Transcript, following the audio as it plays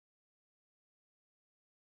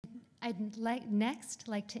Next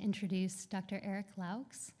like to introduce Dr. Eric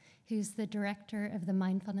Loucks, who's the director of the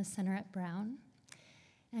Mindfulness Center at Brown.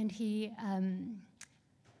 And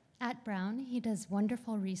at Brown, he does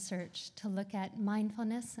wonderful research to look at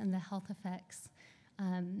mindfulness and the health effects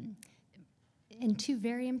in two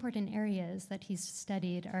very important areas that he's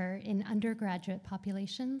studied are in undergraduate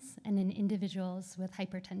populations and in individuals with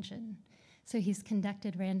hypertension. So he's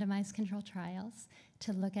conducted randomized control trials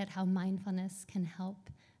to look at how mindfulness can help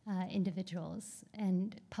individuals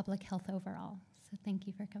and public health overall. So thank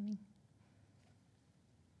you for coming.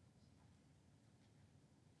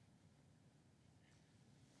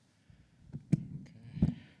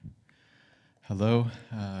 Okay. Hello,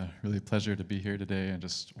 really a pleasure to be here today, and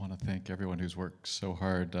just want to thank everyone who's worked so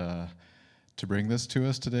hard to bring this to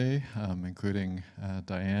us today, including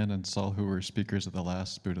Diane and Saul, who were speakers at the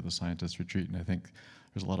last Buddha the Scientist retreat, and I think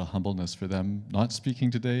there's a lot of humbleness for them not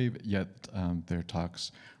speaking today, but yet their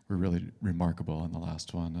talks were really remarkable in the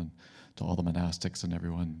last one, and to all the monastics and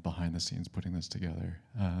everyone behind the scenes putting this together.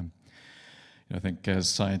 I think as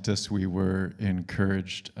scientists, we were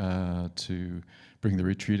encouraged to bring the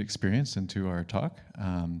retreat experience into our talk.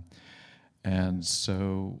 And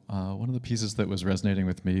so one of the pieces that was resonating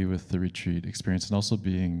with me with the retreat experience, and also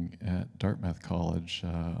being at Dartmouth College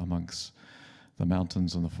amongst the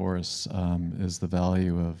mountains and the forests, is the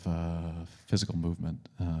value of physical movement.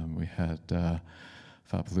 We had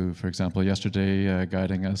Faplu, for example, yesterday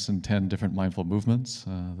guiding us in 10 different mindful movements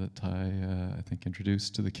that I think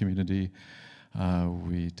introduced to the community.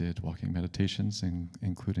 We did walking meditations,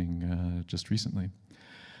 including just recently.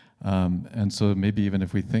 And so maybe even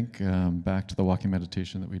if we think back to the walking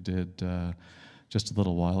meditation that we did just a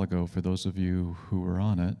little while ago, for those of you who were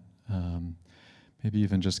on it, maybe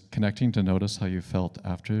even just connecting to notice how you felt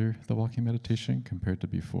after the walking meditation compared to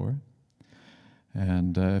before.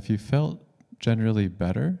 And if you felt generally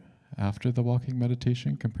better after the walking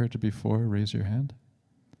meditation compared to before, raise your hand.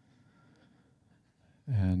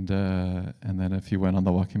 And then if you went on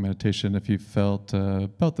the walking meditation, if you felt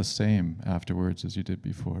about the same afterwards as you did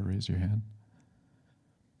before, raise your hand.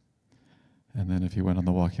 And then if you went on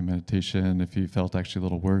the walking meditation, if you felt actually a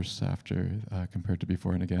little worse after compared to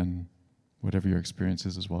before, and again, whatever your experience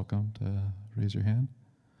is welcome to raise your hand.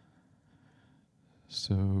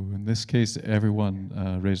 So in this case,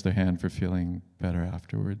 everyone raised their hand for feeling better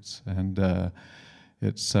afterwards. And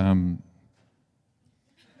it's,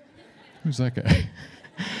 who's that guy?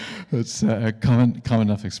 It's a common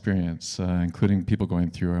enough experience, including people going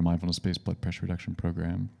through our mindfulness-based blood pressure reduction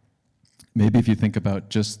program. Maybe if you think about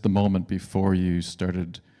just the moment before you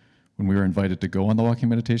started, when we were invited to go on the walking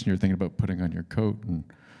meditation, you're thinking about putting on your coat and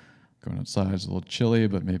going outside. It's a little chilly,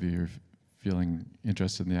 but maybe you're feeling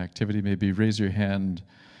interested in the activity. Maybe raise your hand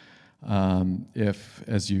if,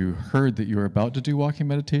 as you heard that you were about to do walking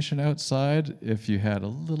meditation outside, if you had a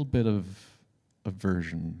little bit of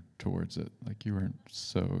aversion towards it, like you weren't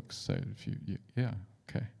so excited. Yeah,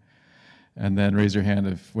 okay. And then raise your hand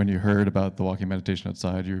if, when you heard about the walking meditation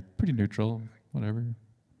outside, you're pretty neutral, whatever.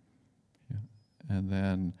 Yeah. And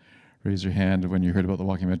then raise your hand when you heard about the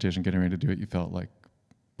walking meditation, getting ready to do it, you felt like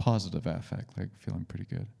positive affect, like feeling pretty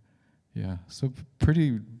good. Yeah, so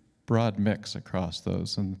pretty broad mix across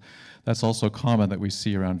those. And that's also common that we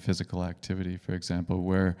see around physical activity, for example,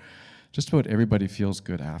 where just about everybody feels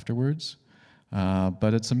good afterwards,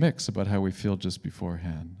 but it's a mix about how we feel just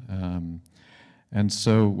beforehand. And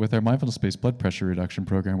so with our mindfulness-based blood pressure reduction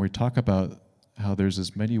program, we talk about how there's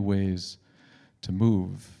as many ways to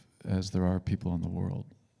move as there are people in the world.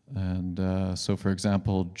 And so for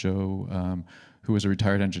example, Joe, who was a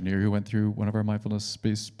retired engineer who went through one of our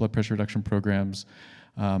mindfulness-based blood pressure reduction programs,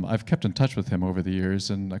 I've kept in touch with him over the years,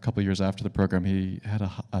 and a couple of years after the program, he had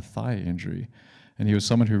a thigh injury. And he was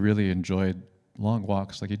someone who really enjoyed long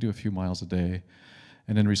walks, like he'd do a few miles a day.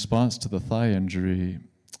 And in response to the thigh injury,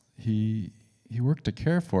 he worked to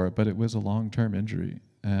care for it, but it was a long-term injury.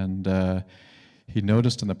 And he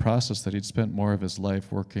noticed in the process that he'd spent more of his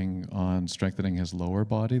life working on strengthening his lower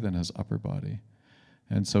body than his upper body.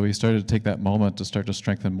 And so he started to take that moment to start to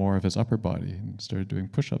strengthen more of his upper body, and started doing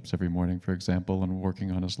push-ups every morning, for example, and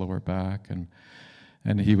working on his lower back.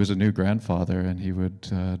 And he was a new grandfather, and he would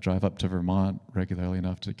drive up to Vermont regularly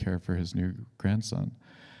enough to care for his new grandson,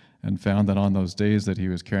 and found that on those days that he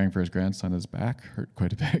was caring for his grandson, his back hurt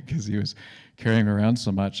quite a bit because he was carrying around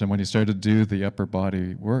so much. And when he started to do the upper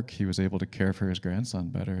body work, he was able to care for his grandson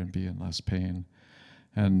better and be in less pain.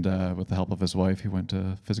 And with the help of his wife, he went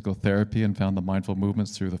to physical therapy and found the mindful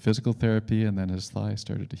movements through the physical therapy, and then his thigh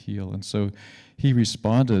started to heal. And so he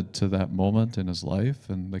responded to that moment in his life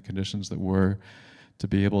and the conditions that were to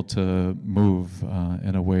be able to move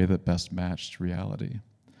in a way that best matched reality.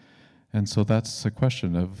 And so that's a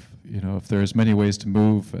question of, if there's many ways to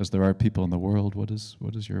move as there are people in the world, what is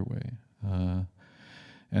your way?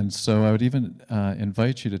 And so I would even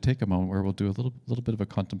invite you to take a moment where we'll do a little bit of a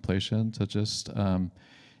contemplation to just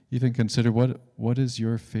even consider what is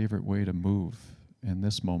your favorite way to move in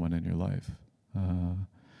this moment in your life.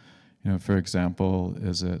 For example,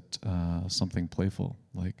 is it something playful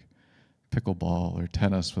like pickleball or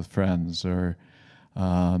tennis with friends, or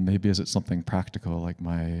maybe is it something practical like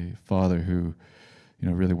my father who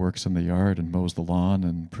really works in the yard and mows the lawn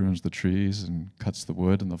and prunes the trees and cuts the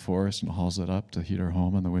wood in the forest and hauls it up to heat our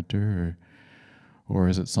home in the winter, or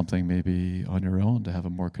is it something maybe on your own to have a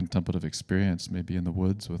more contemplative experience, maybe in the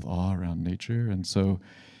woods with awe around nature. And so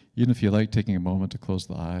even if you like taking a moment to close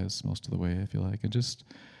the eyes most of the way, if you like, and just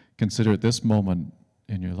consider at this moment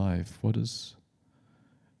in your life, what is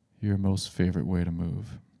your most favorite way to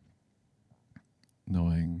move?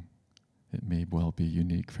 Knowing it may well be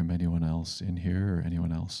unique from anyone else in here or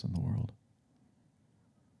anyone else in the world.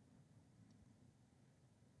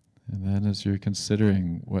 And then as you're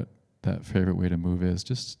considering what that favorite way to move is,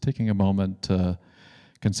 just taking a moment to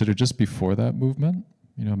consider just before that movement,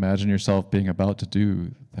 imagine yourself being about to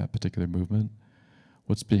do that particular movement.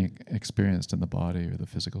 What's being experienced in the body or the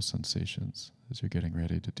physical sensations as you're getting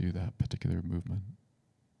ready to do that particular movement?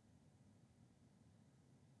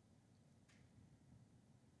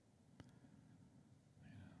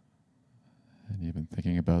 And even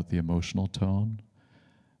thinking about the emotional tone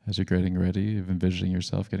as you're getting ready, of envisioning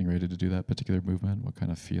yourself getting ready to do that particular movement. What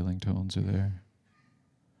kind of feeling tones are there?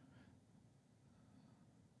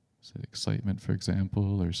 Is it excitement, for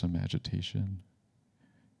example, or some agitation?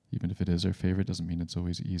 Even if it is our favorite, doesn't mean it's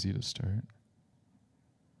always easy to start.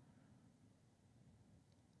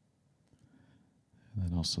 And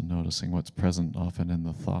then also noticing what's present often in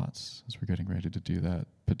the thoughts as we're getting ready to do that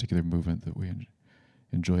particular movement that we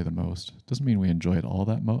enjoy the most. Doesn't mean we enjoy it all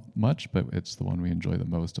that much, but it's the one we enjoy the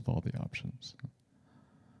most of all the options.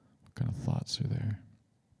 What kind of thoughts are there?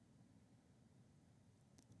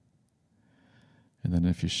 And then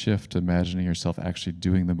if you shift to imagining yourself actually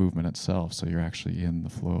doing the movement itself, so you're actually in the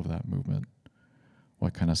flow of that movement,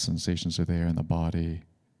 what kind of sensations are there in the body,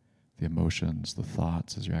 the emotions, the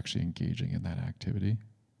thoughts as you're actually engaging in that activity?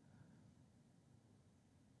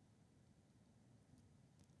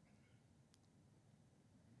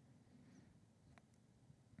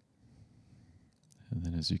 And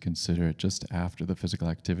then as you consider it just after the physical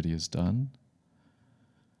activity is done,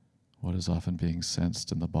 what is often being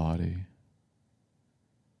sensed in the body,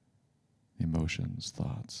 emotions,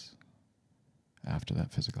 thoughts, after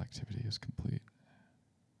that physical activity is complete?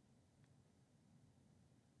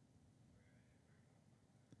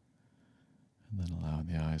 And then allowing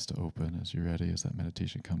the eyes to open as you're ready, as that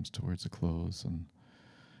meditation comes towards a close. And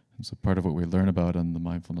so part of what we learn about in the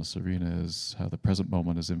mindfulness arena is how the present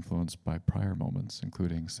moment is influenced by prior moments,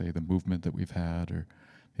 including, say, the movement that we've had, or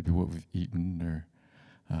maybe what we've eaten, or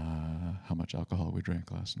how much alcohol we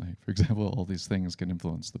drank last night. For example, all these things can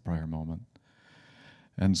influence the prior moment.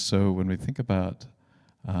 And so when we think about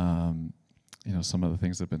some of the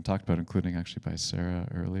things that have been talked about, including actually by Sarah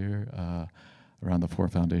earlier, around the 4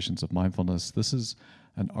 foundations of mindfulness, this is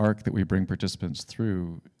an arc that we bring participants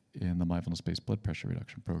through in the mindfulness-based blood pressure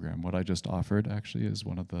reduction program. What I just offered actually is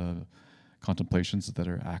one of the contemplations that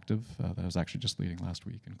are active that I was actually just leading last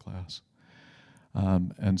week in class.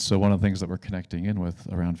 And so one of the things that we're connecting in with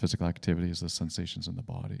around physical activity is the sensations in the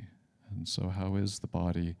body. And so how is the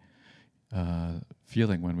body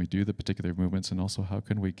feeling when we do the particular movements, and also how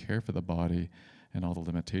can we care for the body and all the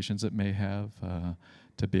limitations it may have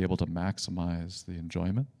to be able to maximize the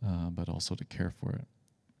enjoyment, but also to care for it.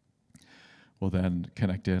 We'll then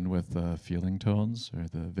connect in with the feeling tones, or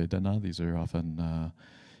the Vedana. These are often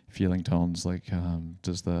feeling tones like,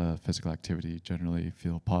 does the physical activity generally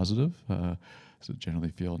feel positive? Does it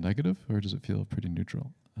generally feel negative, or does it feel pretty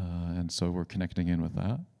neutral? And so we're connecting in with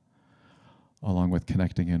that, along with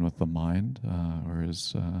connecting in with the mind, or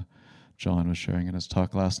as John was sharing in his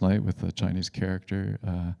talk last night with the Chinese character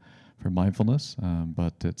for mindfulness,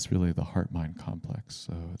 but it's really the heart-mind complex.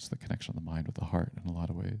 So it's the connection of the mind with the heart in a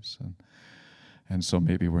lot of ways. And so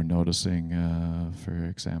maybe we're noticing, for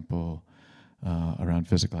example, around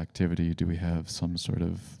physical activity, do we have some sort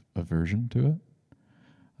of aversion to it?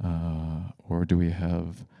 Or do we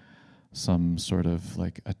have some sort of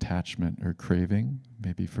like attachment or craving,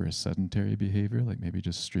 maybe for a sedentary behavior, like maybe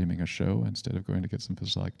just streaming a show instead of going to get some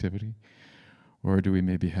physical activity? Or do we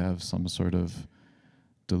maybe have some sort of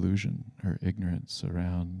delusion or ignorance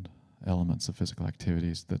around elements of physical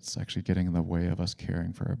activities that's actually getting in the way of us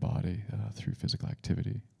caring for our body through physical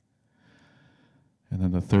activity? And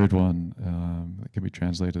then the third one that can be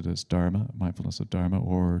translated as Dharma, mindfulness of Dharma,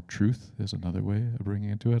 or truth is another way of bringing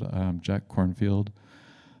into it. Jack Kornfield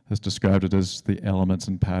has described it as the elements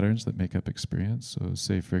and patterns that make up experience. So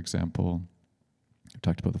say, for example, we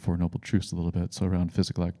talked about the Four Noble Truths a little bit. So around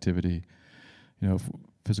physical activity,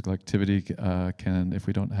 physical activity can, if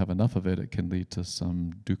we don't have enough of it, it can lead to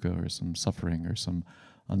some dukkha or some suffering or some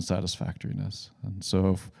unsatisfactoriness. And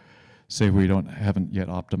so if, say we haven't yet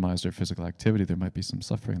optimized our physical activity, there might be some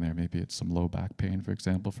suffering there. Maybe it's some low back pain, for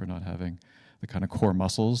example, for not having the kind of core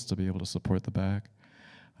muscles to be able to support the back,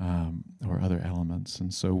 or other elements.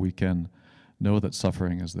 And so we can know that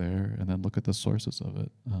suffering is there and then look at the sources of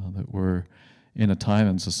it. That we're in a time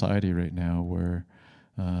in society right now where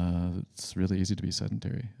it's really easy to be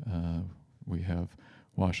sedentary. We have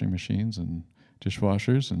washing machines and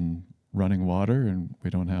dishwashers and running water, and we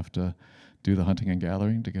don't have to do the hunting and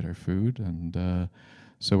gathering to get our food. And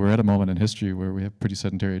so we're at a moment in history where we have pretty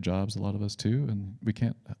sedentary jobs, a lot of us too, and we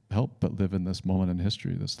can't help but live in this moment in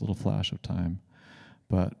history, this little flash of time.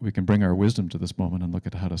 But we can bring our wisdom to this moment and look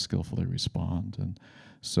at how to skillfully respond. And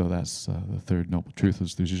so that's the third noble truth,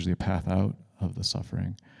 is there's usually a path out of the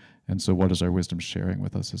suffering. And so what is our wisdom sharing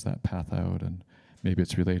with us is that path out, and maybe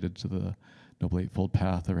it's related to the Noble Eightfold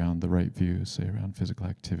Path around the right view, say around physical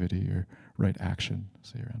activity, or right action,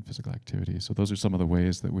 say around physical activity. So those are some of the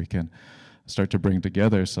ways that we can start to bring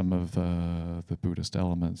together some of the Buddhist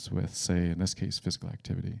elements with, say, in this case, physical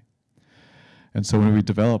activity. And so when we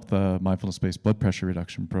developed the mindfulness-based blood pressure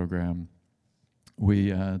reduction program,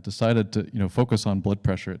 we decided to focus on blood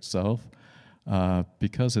pressure itself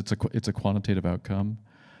because it's a quantitative outcome,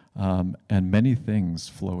 and many things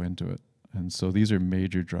flow into it. And so these are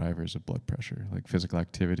major drivers of blood pressure, like physical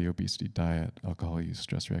activity, obesity, diet, alcohol use,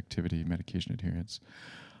 stress reactivity, medication adherence.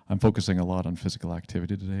 I'm focusing a lot on physical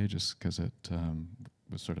activity today just because it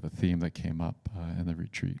was sort of a theme that came up in the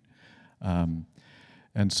retreat.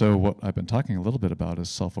 And so what I've been talking a little bit about is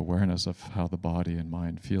self-awareness of how the body and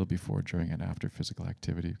mind feel before, during, and after physical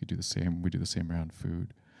activity. We do the same around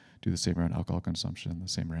food, do the same around alcohol consumption, the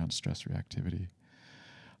same around stress reactivity.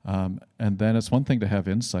 And then it's one thing to have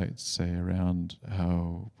insights, say, around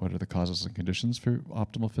what are the causes and conditions for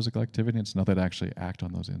optimal physical activity. It's another to actually act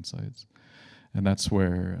on those insights. And that's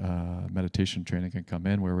where meditation training can come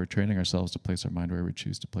in, where we're training ourselves to place our mind where we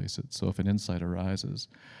choose to place it. So if an insight arises,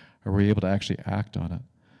 are we able to actually act on it,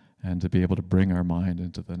 and to be able to bring our mind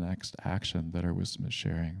into the next action that our wisdom is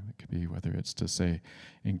sharing? It could be whether it's to, say,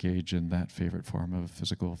 engage in that favorite form of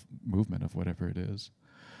physical movement of whatever it is,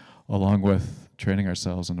 along with training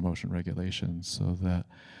ourselves in emotion regulation, so that,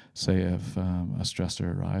 say, if a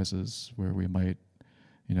stressor arises where we might,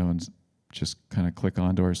 and just kind of click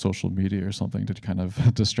onto our social media or something to kind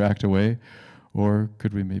of distract away, or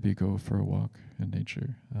could we maybe go for a walk in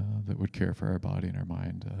nature that would care for our body and our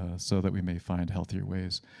mind, so that we may find healthier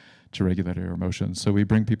ways to regulate our emotions. So we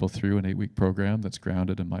bring people through an 8-week program that's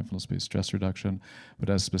grounded in mindfulness-based stress reduction, but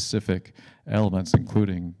has specific elements,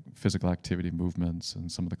 including physical activity, movements, and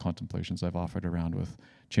some of the contemplations I've offered around with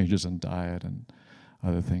changes in diet and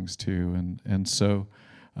other things too. And so,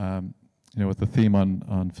 with the theme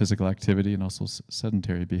on physical activity and also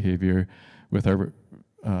sedentary behavior, with our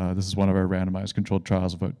this is one of our randomized controlled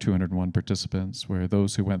trials of about 201 participants, where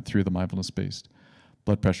those who went through the mindfulness-based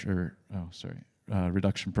blood pressure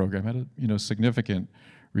reduction program had a significant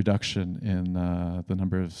reduction in the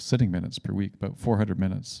number of sitting minutes per week. About 400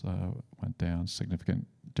 minutes went down, significant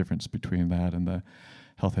difference between that and the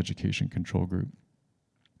health education control group.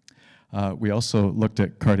 We also looked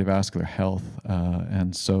at cardiovascular health,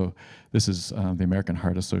 and so this is the American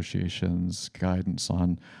Heart Association's guidance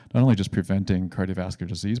on not only just preventing cardiovascular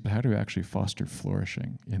disease, but how to actually foster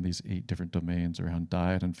flourishing in these 8 different domains around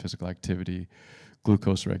diet and physical activity,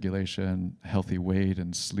 glucose regulation, healthy weight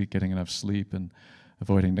and sleep, getting enough sleep, and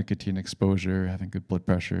avoiding nicotine exposure, having good blood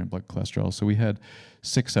pressure and blood cholesterol. So we had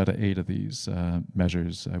 6 out of 8 of these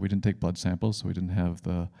measures. We didn't take blood samples, so we didn't have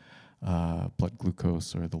the blood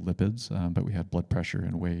glucose or the lipids, but we had blood pressure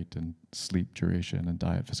and weight and sleep duration and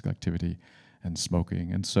diet, physical activity, and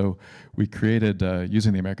smoking. And so we created,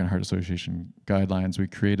 using the American Heart Association guidelines, we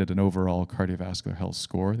created an overall cardiovascular health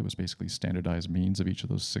score that was basically standardized means of each of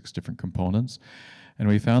those 6 different components. And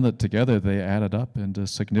we found that together they added up into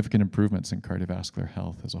significant improvements in cardiovascular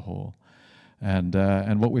health as a whole. And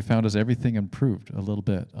what we found is everything improved a little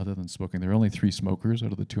bit, other than smoking. There were only 3 smokers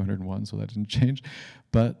out of the 201, so that didn't change.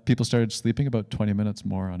 But people started sleeping about 20 minutes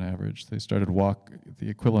more on average. They started the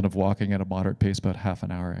equivalent of walking at a moderate pace, about half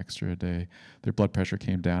an hour extra a day. Their blood pressure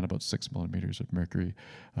came down about 6 millimeters of mercury.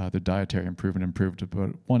 Their dietary improvement improved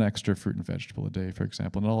about 1 extra fruit and vegetable a day, for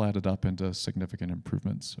example. And it all added up into significant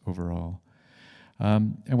improvements overall.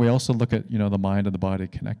 And we also look at, the mind and the body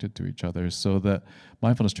connected to each other, so that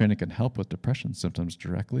mindfulness training can help with depression symptoms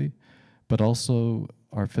directly, but also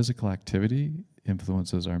our physical activity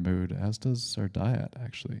influences our mood, as does our diet,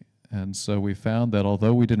 actually. And so we found that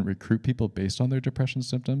although we didn't recruit people based on their depression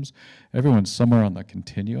symptoms, everyone's somewhere on the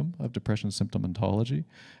continuum of depression symptomatology,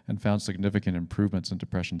 and found significant improvements in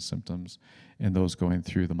depression symptoms in those going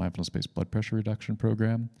through the mindfulness-based blood pressure reduction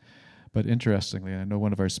program. But interestingly, I know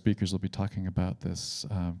one of our speakers will be talking about this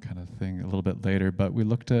kind of thing a little bit later, but we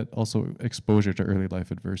looked at also exposure to early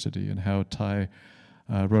life adversity, and how Ty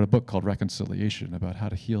wrote a book called Reconciliation about how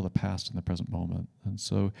to heal the past in the present moment. And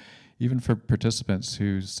so even for participants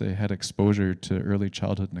who, say, had exposure to early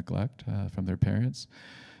childhood neglect from their parents,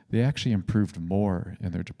 they actually improved more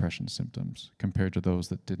in their depression symptoms compared to those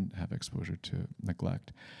that didn't have exposure to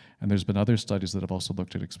neglect. And there's been other studies that have also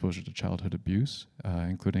looked at exposure to childhood abuse,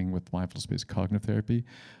 including with mindfulness-based cognitive therapy,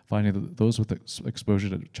 finding that those with exposure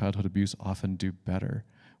to childhood abuse often do better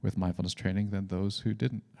with mindfulness training than those who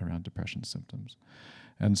didn't around depression symptoms.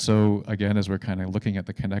 And so, again, as we're kind of looking at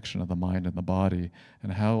the connection of the mind and the body,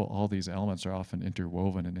 and how all these elements are often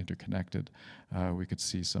interwoven and interconnected, we could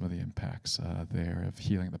see some of the impacts there of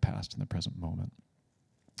healing the past in the present moment.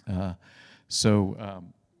 And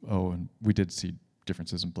we did see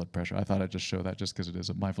differences in blood pressure. I thought I'd just show that just because it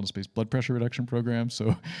is a mindfulness-based blood pressure reduction program.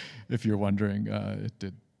 So if you're wondering, it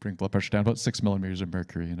did bring blood pressure down about 6 millimeters of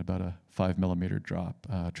mercury, and about a 5 millimeter drop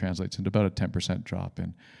translates into about a 10% drop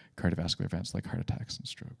in cardiovascular events like heart attacks and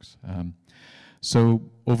strokes. So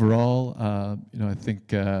overall, I think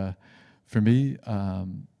for me,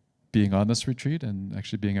 being on this retreat and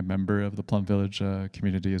actually being a member of the Plum Village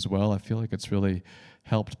community as well, I feel like it's really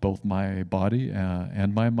helped both my body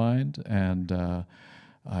and my mind. And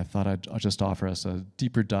I thought I'd just offer us a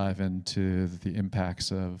deeper dive into the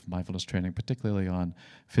impacts of mindfulness training, particularly on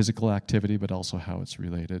physical activity, but also how it's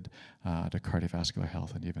related to cardiovascular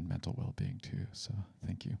health and even mental well-being too. So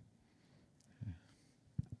thank you.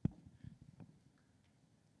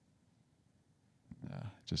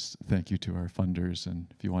 Just thank you to our funders, and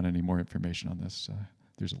if you want any more information on this,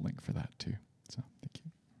 there's a link for that too. So thank you.